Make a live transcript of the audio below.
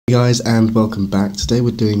Hey guys, and welcome back. Today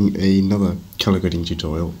we're doing another colour grading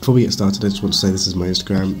tutorial. Before we get started, I just want to say this is my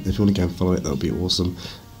Instagram. If you want to go and follow it, that would be awesome.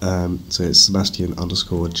 So it's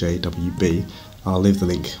Sebastian_JWB. I'll leave the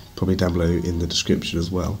link probably down below in the description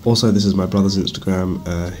as well. Also, this is my brother's Instagram.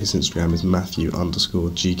 His Instagram is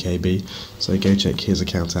Matthew_GKB, so go check his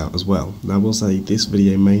account out as well. Now I will say this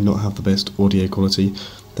video may not have the best audio quality.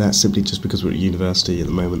 That's simply just because we're at university at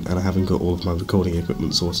the moment and I haven't got all of my recording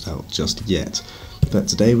equipment sorted out just yet. But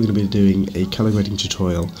today we're going to be doing a colour grading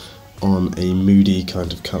tutorial on a moody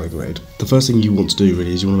kind of colour grade. The first thing you want to do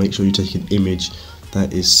really is you want to make sure you take an image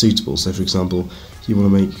that is suitable. So for example, you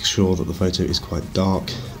want to make sure that the photo is quite dark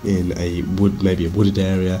in maybe a wooded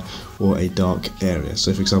area or a dark area.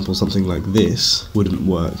 So for example, something like this wouldn't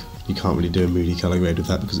work. You can't really do a moody colour grade with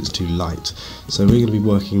that because it's too light. So we're going to be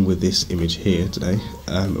working with this image here today,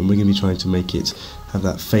 and we're going to be trying to make it have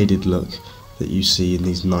that faded look that you see in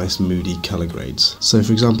these nice moody colour grades. So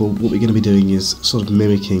for example, what we're going to be doing is sort of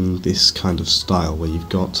mimicking this kind of style where you've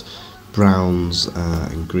got browns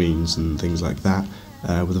and greens and things like that,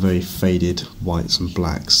 with a very faded whites and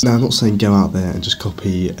blacks. Now I'm not saying go out there and just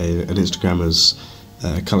copy an Instagrammer's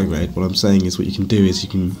colour grade. What I'm saying is what you can do is you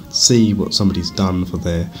can see what somebody's done for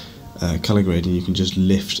their colour grade and you can just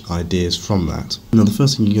lift ideas from that. Now the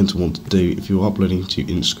first thing you're going to want to do if you're uploading to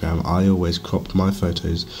Instagram, I always crop my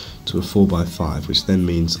photos to a 4:5, which then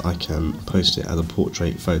means I can post it as a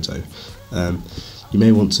portrait photo. You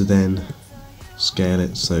may want to then scale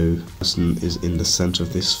it so the person is in the centre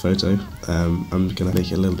of this photo. I'm going to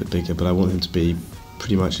make it a little bit bigger, but I want him to be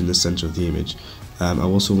pretty much in the centre of the image. I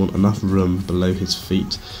also want enough room below his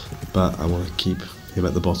feet, but I want to keep him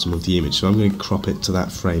at the bottom of the image, so I'm going to crop it to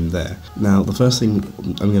that frame there. Now the first thing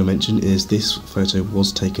I'm going to mention is this photo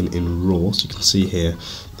was taken in RAW, so you can see here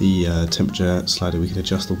the temperature slider. We can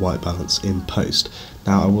adjust the white balance in post.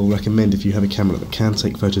 Now I will recommend, if you have a camera that can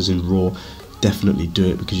take photos in RAW, definitely do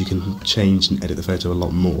it, because you can change and edit the photo a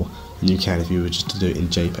lot more than you can if you were just to do it in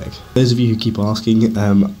JPEG. Those of you who keep asking,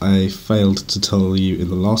 I failed to tell you in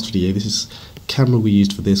the last video, this camera we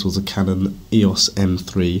used for this was a Canon EOS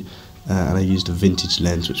M3, and I used a vintage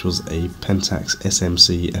lens, which was a Pentax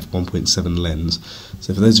SMC f1.7 lens.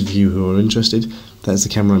 So for those of you who are interested, that's the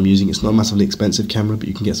camera I'm using. It's not a massively expensive camera, but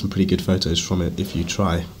you can get some pretty good photos from it if you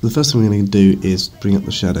try. The first thing we're going to do is bring up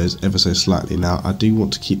the shadows ever so slightly. Now I do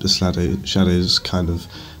want to keep the shadows kind of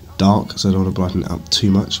dark, so I don't want to brighten it up too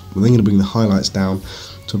much. We're then going to bring the highlights down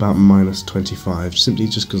to about -25, simply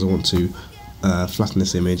just because I want to flatten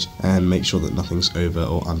this image and make sure that nothing's over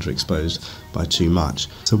or underexposed by too much.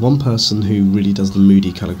 So one person who really does the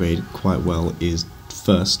moody colour grade quite well is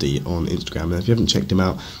FURSTY on Instagram. Now if you haven't checked him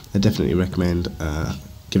out, I definitely recommend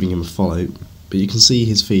giving him a follow. But you can see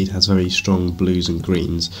his feed has very strong blues and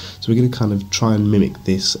greens, so we're going to kind of try and mimic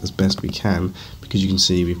this as best we can, because you can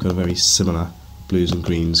see we've got a very similar blues and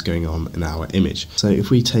greens going on in our image. So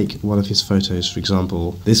if we take one of his photos, for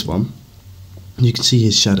example this one, you can see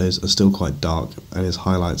his shadows are still quite dark and his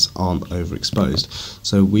highlights aren't overexposed.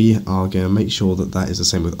 So we are going to make sure that that is the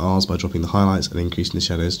same with ours by dropping the highlights and increasing the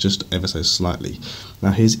shadows just ever so slightly.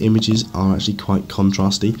 Now his images are actually quite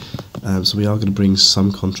contrasty, so we are going to bring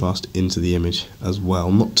some contrast into the image as well.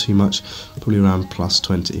 Not too much, probably around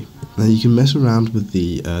 +20. Now you can mess around with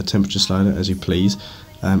the temperature slider as you please.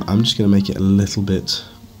 I'm just going to make it a little bit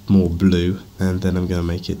more blue, and then I'm going to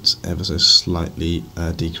make it ever so slightly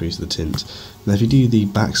decrease the tint. Now if you do the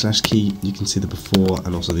 / key, you can see the before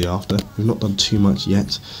and also the after. We've not done too much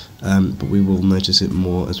yet, but we will notice it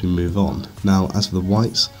more as we move on. Now as for the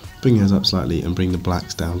whites, bring those up slightly and bring the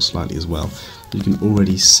blacks down slightly as well. You can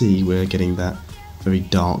already see we're getting that very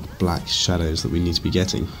dark black shadows that we need to be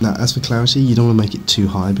getting. Now as for clarity, you don't want to make it too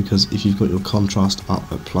high, because if you've got your contrast up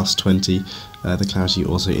at +20, the clarity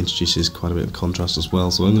also introduces quite a bit of contrast as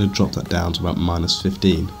well, so I'm going to drop that down to about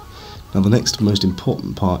 -15. Now the next most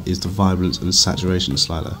important part is the vibrance and saturation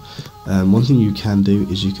slider. One thing you can do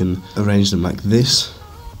is you can arrange them like this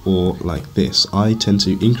or like this. I tend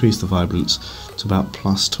to increase the vibrance to about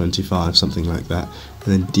 +25, something like that,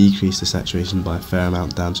 and then decrease the saturation by a fair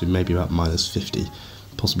amount down to maybe about -50,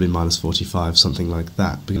 possibly -45, something like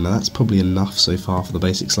that. But now that's probably enough so far for the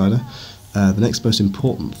basic slider. The next most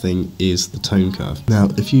important thing is the tone curve. Now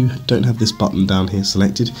if you don't have this button down here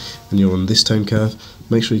selected and you're on this tone curve,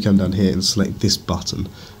 make sure you come down here and select this button.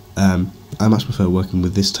 I much prefer working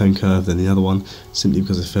with this tone curve than the other one, simply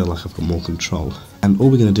because I feel like I've got more control. And all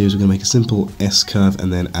we're going to do is we're going to make a simple S curve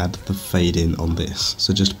and then add the fade in on this.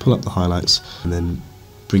 So just pull up the highlights and then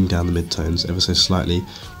bring down the midtones ever so slightly,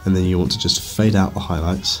 and then you want to just fade out the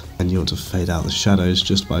highlights and you want to fade out the shadows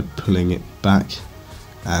just by pulling it back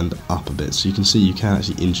and up a bit. So you can see you can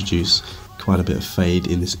actually introduce quite a bit of fade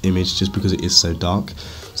in this image just because it is so dark.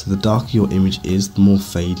 So the darker your image is, the more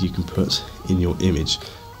fade you can put in your image.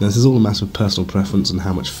 Now this is all a matter of personal preference and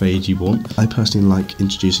how much fade you want. I personally like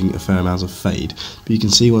introducing a fair amount of fade, but you can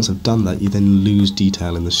see once I've done that you then lose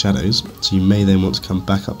detail in the shadows, so you may then want to come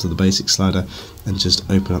back up to the basic slider and just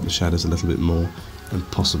open up the shadows a little bit more and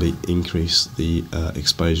possibly increase the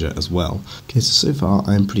exposure as well. Okay, so far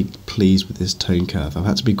I am pretty pleased with this tone curve. I've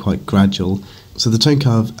had to be quite gradual. So the tone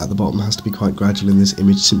curve at the bottom has to be quite gradual in this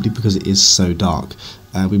image simply because it is so dark.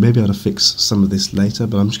 We may be able to fix some of this later,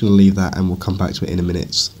 but I'm just going to leave that and we'll come back to it in a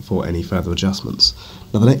minute for any further adjustments.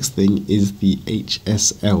 Now the next thing is the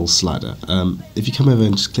HSL slider. If you come over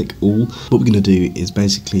and just click all, what we're going to do is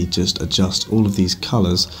basically just adjust all of these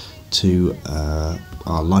colours to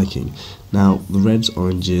our liking. Now the reds,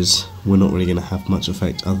 oranges, we're not really going to have much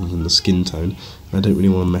effect other than the skin tone. And I don't really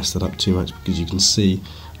want to mess that up too much because you can see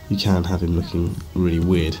you can have him looking really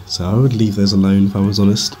weird. So I would leave those alone if I was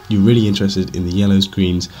honest. You're really interested in the yellows,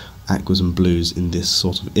 greens, aquas and blues in this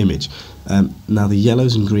sort of image. Now the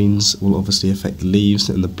yellows and greens will obviously affect the leaves,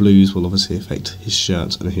 and the blues will obviously affect his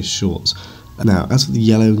shirt and his shorts. Now as for the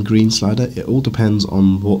yellow and green slider, it all depends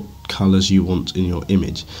on what colours you want in your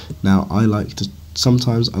image. Now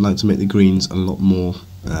sometimes I like to make the greens a lot more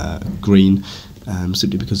green,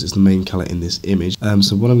 simply because it's the main colour in this image.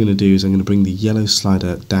 So what I'm going to do is I'm going to bring the yellow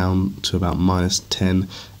slider down to about -10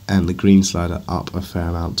 and the green slider up a fair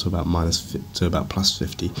amount to about plus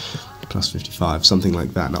 50, plus 55, something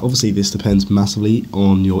like that. Now obviously this depends massively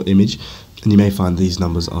on your image, and you may find these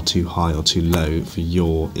numbers are too high or too low for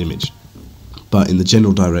your image. But in the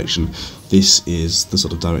general direction, this is the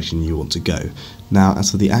sort of direction you want to go. Now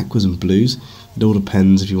as for the aquas and blues, it all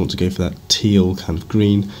depends if you want to go for that teal kind of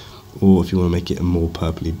green, or if you want to make it a more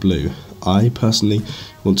purpley blue. I personally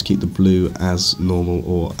want to keep the blue as normal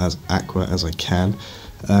or as aqua as I can,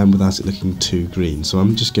 without it looking too green. So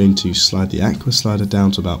I'm just going to slide the aqua slider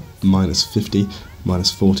down to about -50,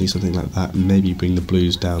 -40, something like that, and maybe bring the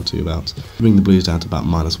blues down to about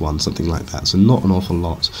 -1, something like that. So not an awful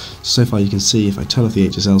lot. So far you can see if I turn off the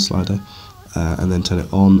HSL slider and then turn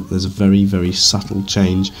it on, there's a very, very subtle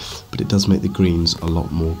change, but it does make the greens a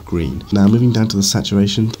lot more green. Now moving down to the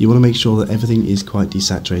saturation, you want to make sure that everything is quite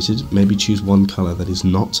desaturated. Maybe choose one colour that is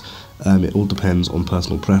not. It all depends on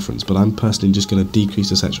personal preference, but I'm personally just going to decrease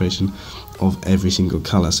the saturation of every single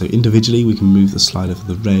colour. So individually we can move the slider for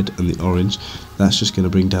the red and the orange. That's just going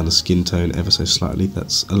to bring down the skin tone ever so slightly.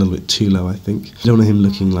 That's a little bit too low, I think. You don't want him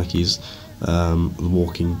looking like he's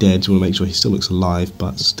Walking Dead. You want to make sure he still looks alive,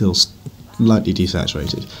 but still lightly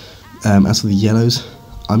desaturated. As for the yellows,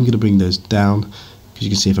 I'm going to bring those down, because you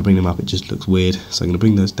can see if I bring them up it just looks weird. So I'm going to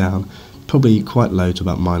bring those down probably quite low to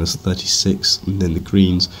about -36, and then the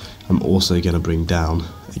greens I'm also going to bring down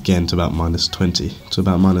again to about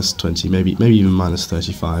 -20, maybe even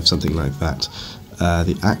 -35, something like that.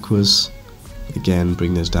 The aquas, again,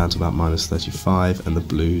 bring those down to about -35, and the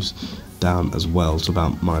blues down as well to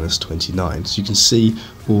about -29. So you can see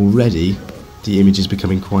already the image is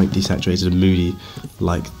becoming quite desaturated and moody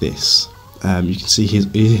like this. You can see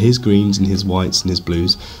his greens and his whites and his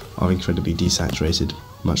blues are incredibly desaturated,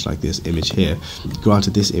 much like this image here.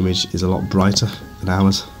 Granted, this image is a lot brighter than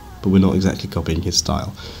ours, but we're not exactly copying his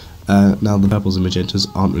style. Now the purples and magentas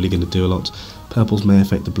aren't really going to do a lot. Purples may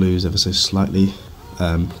affect the blues ever so slightly,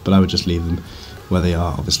 but I would just leave them where they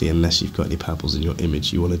are, obviously, unless you've got any purples in your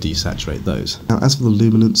image. You want to desaturate those. Now as for the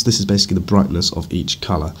luminance, this is basically the brightness of each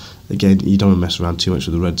colour. Again, you don't want to mess around too much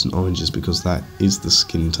with the reds and oranges because that is the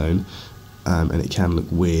skin tone, and it can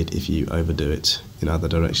look weird if you overdo it in either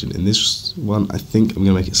direction. In this one, I think I'm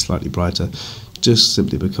going to make it slightly brighter, just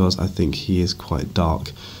simply because I think he is quite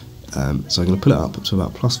dark. So I'm going to put it up to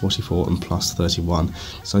about +44 and +31.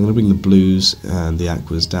 So I'm going to bring the blues and the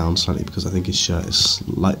aquas down slightly because I think his shirt is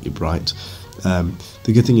slightly bright.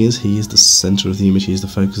 The good thing is he is the centre of the image, he is the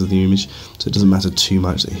focus of the image, so it doesn't matter too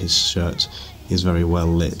much that his shirt is very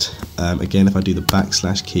well lit. Again, if I do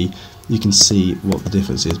the / key, you can see what the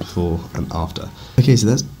difference is before and after. Okay, so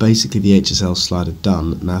that's basically the HSL slider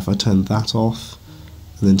done. Now if I turn that off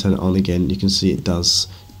and then turn it on again, you can see it does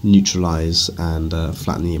neutralise and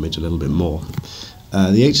flatten the image a little bit more.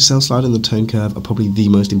 The HSL slider and the tone curve are probably the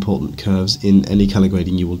most important curves in any colour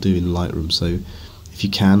grading you will do in Lightroom, so if you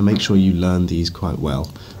can, make sure you learn these quite well.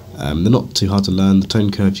 They're not too hard to learn. The tone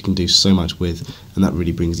curve you can do so much with, and that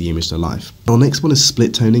really brings the image to life. Our next one is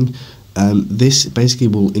split toning. This basically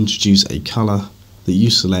will introduce a colour that you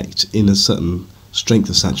select in a certain strength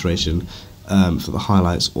of saturation for the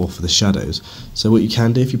highlights or for the shadows. So what you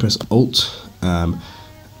can do, if you press Alt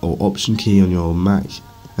or Option key on your Mac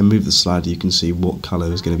and move the slider, you can see what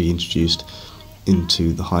colour is going to be introduced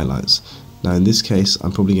into the highlights. Now in this case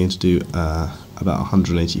I'm probably going to do about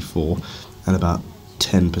 184 and about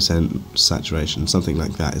 10% saturation, something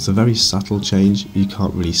like that. It's a very subtle change, you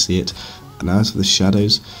can't really see it. And as for the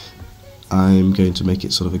shadows, I'm going to make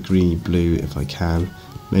it sort of a greeny blue if I can,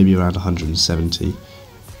 maybe around 170,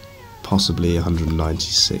 possibly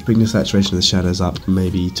 196. Bring the saturation of the shadows up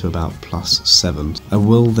maybe to about +7. I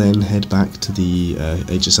will then head back to the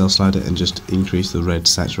HSL slider and just increase the red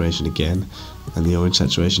saturation again and the orange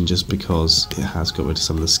saturation, just because it has got rid of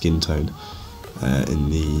some of the skin tone in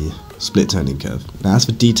the split toning curve. Now as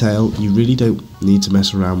for detail, you really don't need to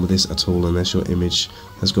mess around with this at all unless your image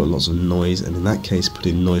has got lots of noise, and in that case put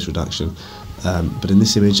in noise reduction. But in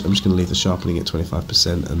this image I'm just going to leave the sharpening at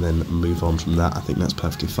 25% and then move on from that. I think that's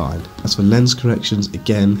perfectly fine. As for lens corrections,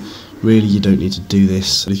 again, really you don't need to do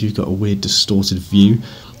this. If you've got a weird distorted view,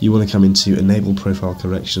 you want to come into enable profile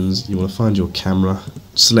corrections, you want to find your camera,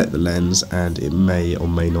 select the lens, and it may or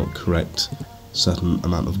may not correct certain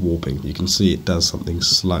amount of warping. You can see it does something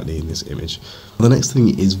slightly in this image. The next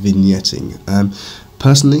thing is vignetting.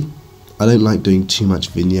 Personally, I don't like doing too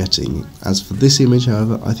much vignetting. As for this image,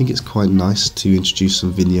 however, I think it's quite nice to introduce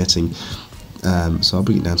some vignetting. So I'll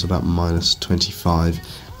bring it down to about -25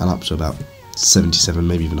 and up to about 77,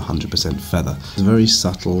 maybe even 100% feather. It's a very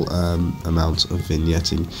subtle amount of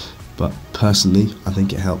vignetting, but personally I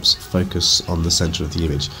think it helps focus on the center of the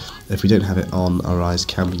image. If we don't have it on, our eyes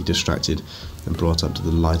can be distracted and brought up to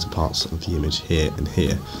the lighter parts of the image here and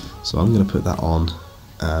here. So I'm going to put that on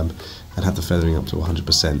and have the feathering up to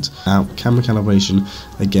 100%. Now camera calibration,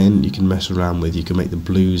 again, you can mess around with. You can make the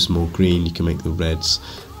blues more green, you can make the reds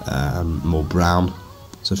more brown.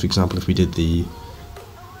 So for example, if we did the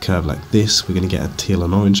curve like this, we're going to get a teal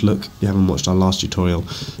and orange look. If you haven't watched our last tutorial,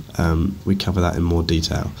 we cover that in more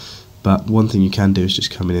detail. But one thing you can do is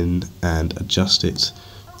just come in and adjust it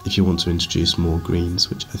if you want to introduce more greens,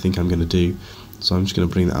 which I think I'm going to do. So I'm just going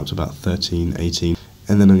to bring that up to about 13, 18,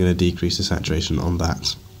 and then I'm going to decrease the saturation on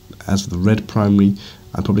that. As for the red primary,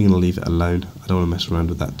 I'm probably going to leave it alone. I don't want to mess around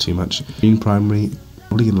with that too much. Green primary,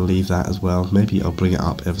 probably going to leave that as well. Maybe I'll bring it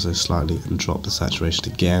up ever so slightly and drop the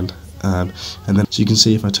saturation again. And then, so you can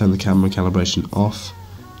see if I turn the camera calibration off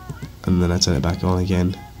and then I turn it back on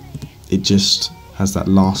again, it just has that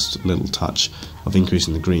last little touch of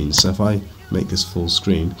increasing the green. So if I make this full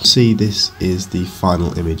screen, see, this is the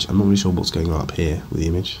final image. I'm not really sure what's going on up here with the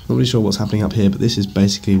image. Not really sure what's happening up here, but this is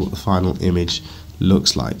basically what the final image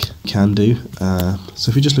looks like. Can do. So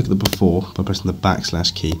if we just look at the before by pressing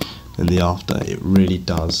the / key and the after, it really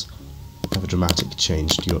does have a dramatic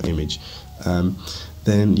change to your image.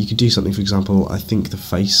 Then you could do something, for example, I think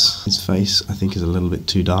his face I think is a little bit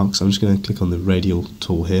too dark, so I'm just going to click on the radial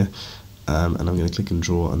tool here, and I'm going to click and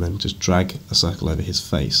draw and then just drag a circle over his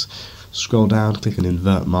face. Scroll down, click on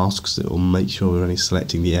invert masks, it will make sure we're only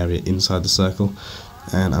selecting the area inside the circle,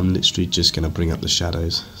 and I'm literally just going to bring up the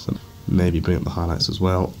shadows. So maybe bring up the highlights as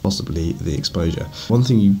well, possibly the exposure. One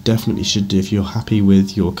thing you definitely should do if you're happy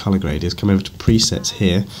with your color grade is come over to presets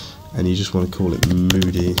here, and you just want to call it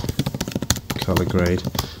MOODY color grade.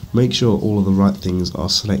 Make sure all of the right things are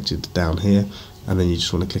selected down here, and then you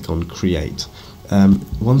just want to click on create.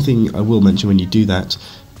 One thing I will mention when you do that,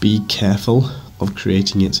 be careful of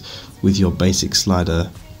creating it with your basic slider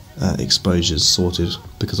exposures sorted,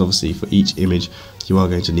 because obviously for each image you are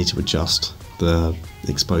going to need to adjust the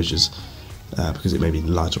exposures because it may be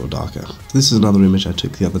lighter or darker. This is another image I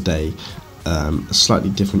took the other day, a slightly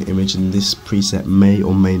different image, and this preset may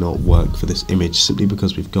or may not work for this image simply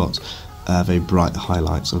because we've got very bright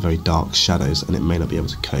highlights and very dark shadows, and it may not be able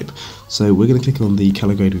to cope. So we're going to click on the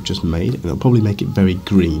color grade we've just made, and it'll probably make it very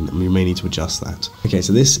green, and we may need to adjust that. Okay,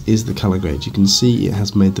 so this is the color grade. You can see it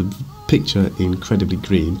has made the picture incredibly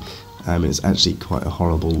green, and it's actually quite a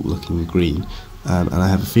horrible looking green, and I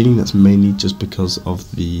have a feeling that's mainly just because of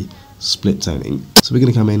the split toning. So we're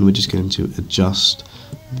going to come in, we're just going to adjust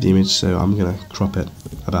the image, so I'm going to crop it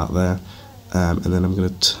about there, and then I'm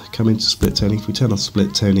going to come into split toning. If we turn off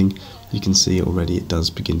split toning, you can see already it does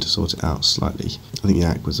begin to sort it out slightly. I think the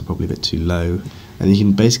aquas are probably a bit too low, and you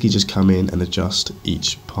can basically just come in and adjust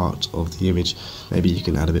each part of the image. Maybe you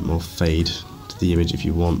can add a bit more fade to the image if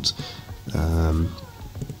you want,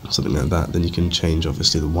 something like that. Then you can change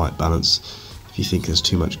obviously the white balance. If you think there's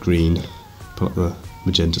too much green, pull up the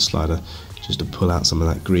magenta slider just to pull out some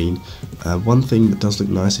of that green. One thing that does look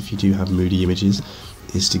nice if you do have moody images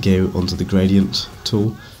is to go onto the gradient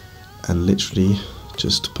tool and literally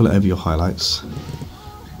just pull it over your highlights,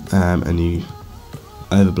 and you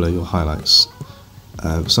overblow your highlights.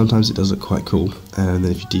 Sometimes it does look quite cool, and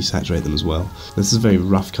then if you desaturate them as well. This is a very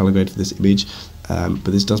rough color grade for this image, but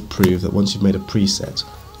this does prove that once you've made a preset,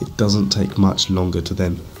 it doesn't take much longer to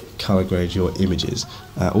then colour grade your images.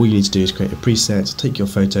 All you need to do is create a preset, take your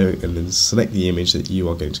photo and then select the image that you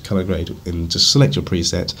are going to colour grade, and just select your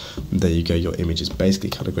preset, and there you go, your image is basically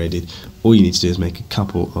colour graded. All you need to do is make a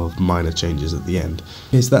couple of minor changes at the end.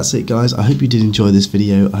 Okay, so that's it guys. I hope you did enjoy this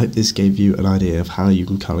video. I hope this gave you an idea of how you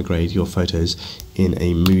can colour grade your photos in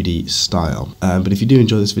a moody style. But if you do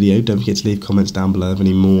enjoy this video, don't forget to leave comments down below of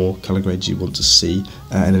any more colour grades you want to see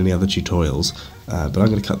and any other tutorials. But I'm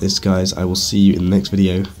going to cut this guys. I will see you in the next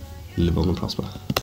video. Live long and prosper.